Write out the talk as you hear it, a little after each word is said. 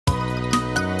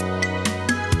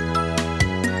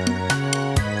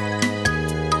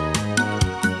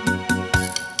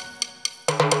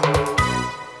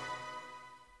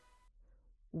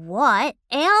What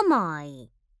am I?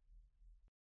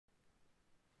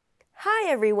 Hi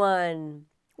everyone!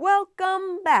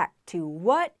 Welcome back to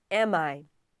What Am I?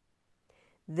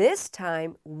 This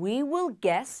time we will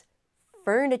guess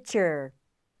furniture.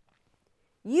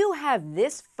 You have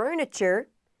this furniture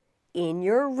in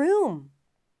your room.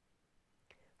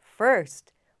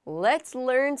 First, let's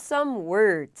learn some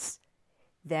words.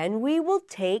 Then we will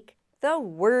take the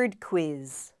word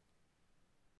quiz.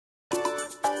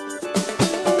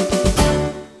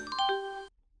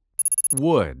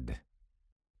 Wood.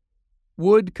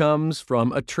 Wood comes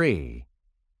from a tree.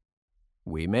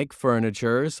 We make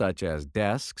furniture such as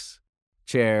desks,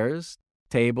 chairs,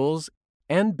 tables,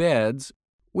 and beds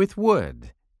with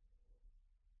wood.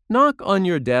 Knock on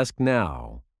your desk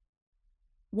now.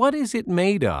 What is it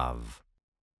made of?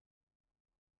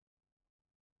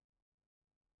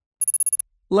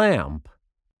 Lamp.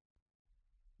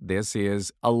 This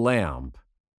is a lamp.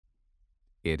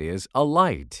 It is a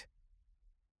light.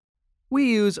 We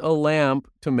use a lamp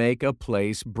to make a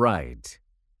place bright.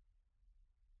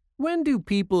 When do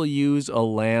people use a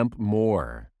lamp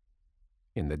more?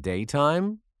 In the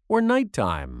daytime or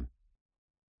nighttime?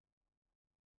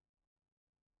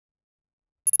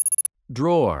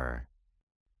 Drawer.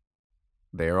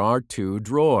 There are two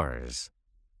drawers.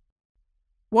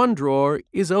 One drawer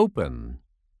is open.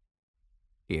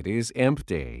 It is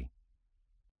empty.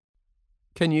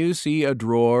 Can you see a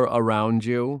drawer around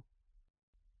you?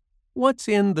 What's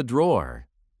in the drawer?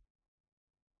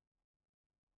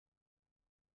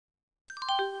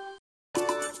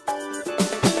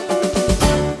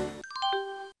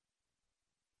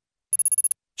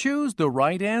 Choose the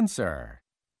right answer.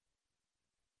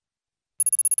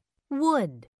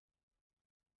 Wood.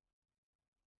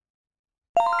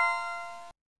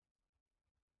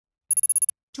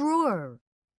 Drawer.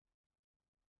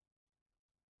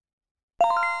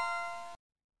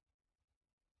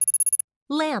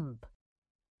 Lamp.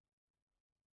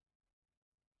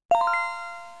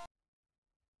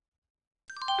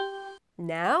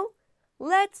 Now,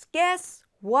 let's guess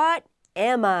what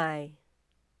am I?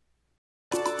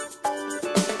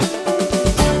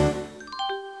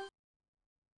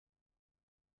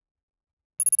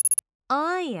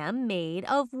 I am made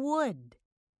of wood.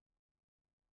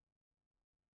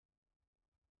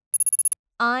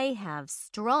 I have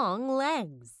strong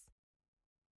legs.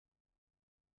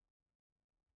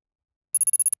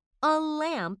 A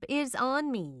lamp is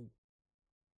on me.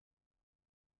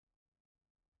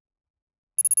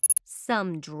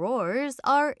 Some drawers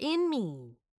are in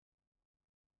me.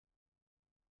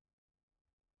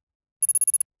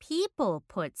 People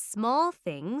put small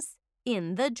things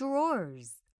in the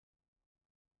drawers.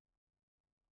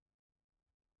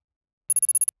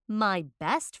 My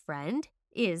best friend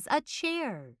is a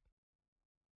chair.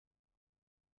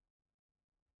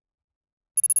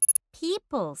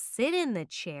 People sit in the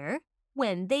chair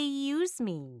when they use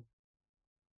me.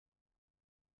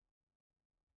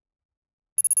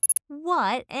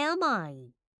 What am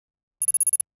I?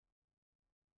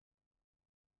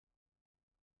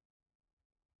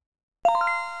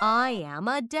 I am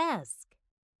a desk.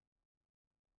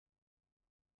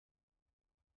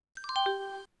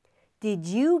 Did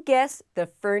you guess the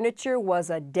furniture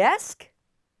was a desk?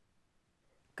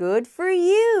 Good for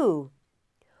you!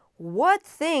 What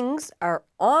things are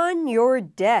on your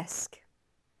desk?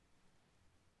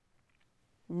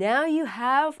 Now you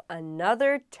have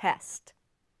another test.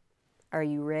 Are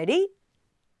you ready?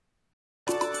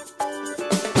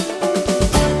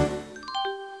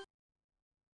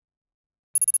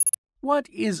 What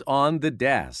is on the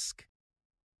desk?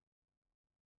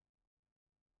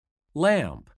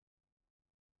 Lamp.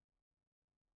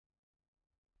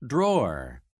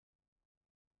 Drawer.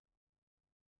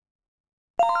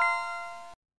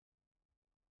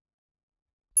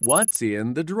 What's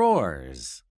in the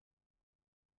drawers?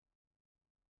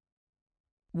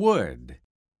 Wood.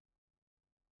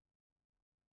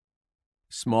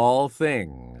 Small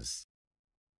things.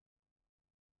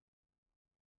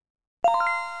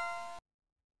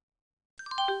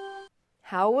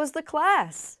 How was the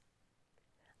class?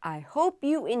 I hope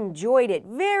you enjoyed it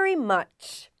very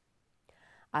much.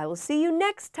 I will see you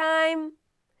next time.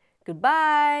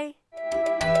 Goodbye.